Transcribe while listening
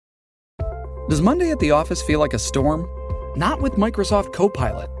Does Monday at the office feel like a storm? Not with Microsoft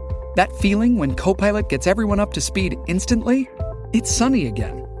Copilot. That feeling when Copilot gets everyone up to speed instantly? It's sunny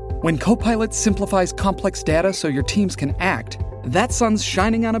again. When Copilot simplifies complex data so your teams can act, that sun's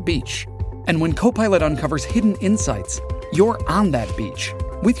shining on a beach. And when Copilot uncovers hidden insights, you're on that beach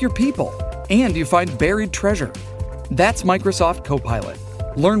with your people, and you find buried treasure. That's Microsoft Copilot.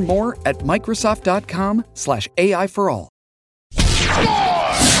 Learn more at Microsoft.com/AI for all.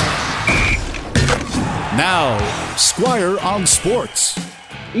 Now, Squire on Sports.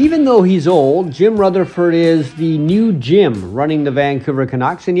 Even though he's old, Jim Rutherford is the new Jim running the Vancouver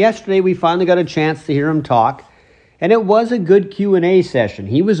Canucks. And yesterday we finally got a chance to hear him talk. And it was a good Q&A session.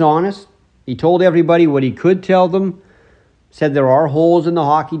 He was honest. He told everybody what he could tell them. Said there are holes in the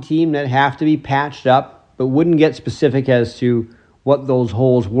hockey team that have to be patched up, but wouldn't get specific as to what those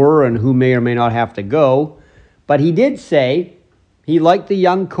holes were and who may or may not have to go. But he did say he liked the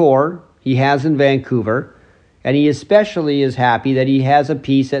young core he has in Vancouver, and he especially is happy that he has a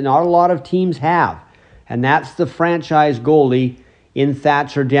piece that not a lot of teams have, and that's the franchise goalie in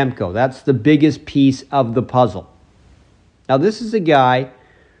Thatcher Demko. That's the biggest piece of the puzzle. Now, this is a guy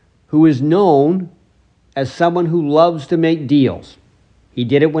who is known as someone who loves to make deals. He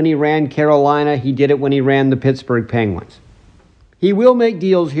did it when he ran Carolina. He did it when he ran the Pittsburgh Penguins. He will make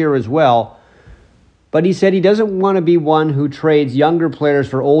deals here as well, but he said he doesn't want to be one who trades younger players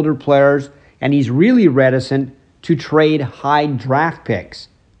for older players, and he's really reticent to trade high draft picks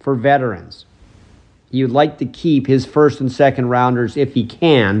for veterans. He would like to keep his first and second rounders if he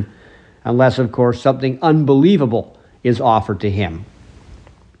can, unless, of course, something unbelievable is offered to him.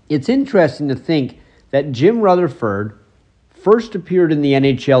 It's interesting to think that Jim Rutherford first appeared in the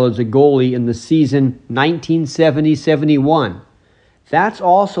NHL as a goalie in the season 1970-71. That's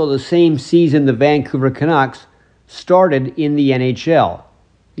also the same season the Vancouver Canucks started in the NHL.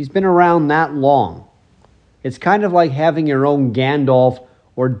 He's been around that long. It's kind of like having your own Gandalf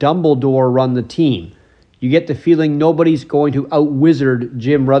or Dumbledore run the team. You get the feeling nobody's going to out-wizard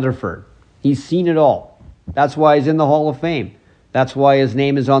Jim Rutherford. He's seen it all. That's why he's in the Hall of Fame. That's why his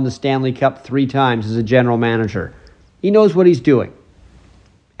name is on the Stanley Cup 3 times as a general manager. He knows what he's doing.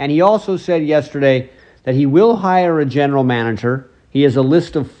 And he also said yesterday that he will hire a general manager. He has a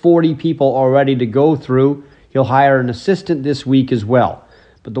list of 40 people already to go through. He'll hire an assistant this week as well.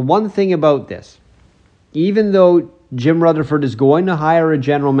 But the one thing about this, even though Jim Rutherford is going to hire a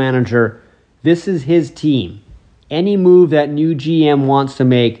general manager, this is his team. Any move that new GM wants to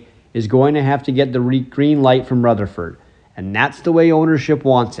make is going to have to get the green light from Rutherford. And that's the way ownership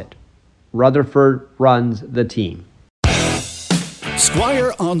wants it. Rutherford runs the team.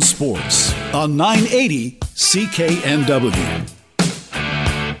 Squire on Sports on 980 CKNW.